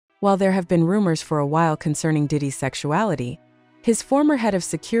While there have been rumors for a while concerning Diddy's sexuality, his former head of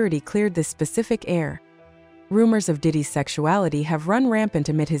security cleared this specific air. Rumors of Diddy's sexuality have run rampant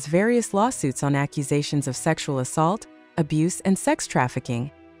amid his various lawsuits on accusations of sexual assault, abuse, and sex trafficking,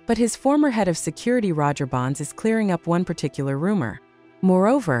 but his former head of security Roger Bonds is clearing up one particular rumor.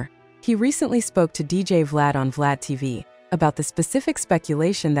 Moreover, he recently spoke to DJ Vlad on Vlad TV about the specific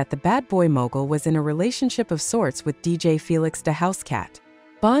speculation that the bad boy mogul was in a relationship of sorts with DJ Felix the Housecat.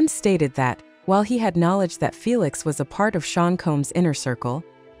 Bonds stated that, while he had knowledge that Felix was a part of Sean Combs' inner circle,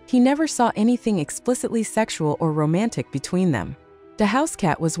 he never saw anything explicitly sexual or romantic between them. The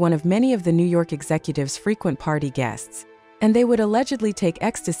Housecat was one of many of the New York executive's frequent party guests, and they would allegedly take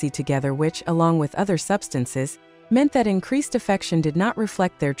ecstasy together, which, along with other substances, meant that increased affection did not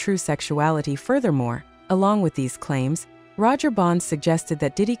reflect their true sexuality. Furthermore, along with these claims, Roger Bonds suggested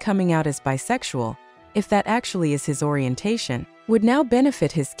that Diddy coming out as bisexual, if that actually is his orientation, would now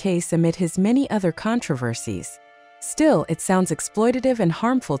benefit his case amid his many other controversies. Still, it sounds exploitative and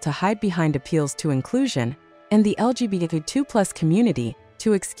harmful to hide behind appeals to inclusion and the LGBTQ+ community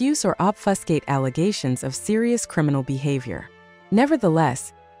to excuse or obfuscate allegations of serious criminal behavior.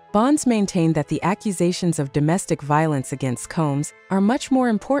 Nevertheless, Bonds maintained that the accusations of domestic violence against Combs are much more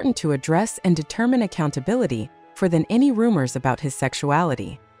important to address and determine accountability for than any rumors about his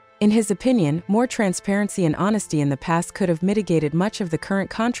sexuality. In his opinion, more transparency and honesty in the past could have mitigated much of the current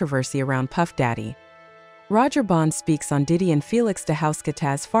controversy around Puff Daddy. Roger Bonds speaks on Diddy and Felix the Housecat.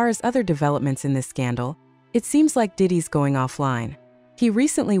 As far as other developments in this scandal, it seems like Diddy's going offline. He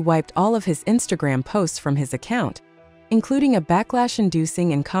recently wiped all of his Instagram posts from his account, including a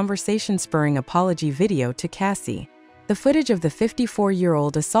backlash-inducing and conversation-spurring apology video to Cassie. The footage of the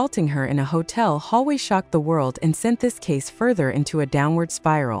 54-year-old assaulting her in a hotel hallway shocked the world and sent this case further into a downward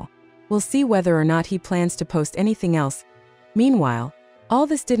spiral. We'll see whether or not he plans to post anything else. Meanwhile, all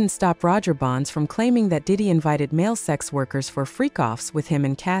this didn't stop Roger Bonds from claiming that Diddy invited male sex workers for freak-offs with him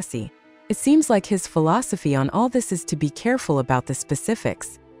and Cassie. It seems like his philosophy on all this is to be careful about the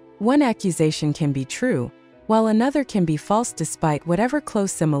specifics. One accusation can be true, while another can be false despite whatever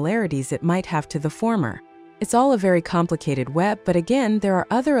close similarities it might have to the former. It's all a very complicated web, but again, there are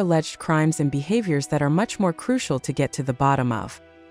other alleged crimes and behaviors that are much more crucial to get to the bottom of.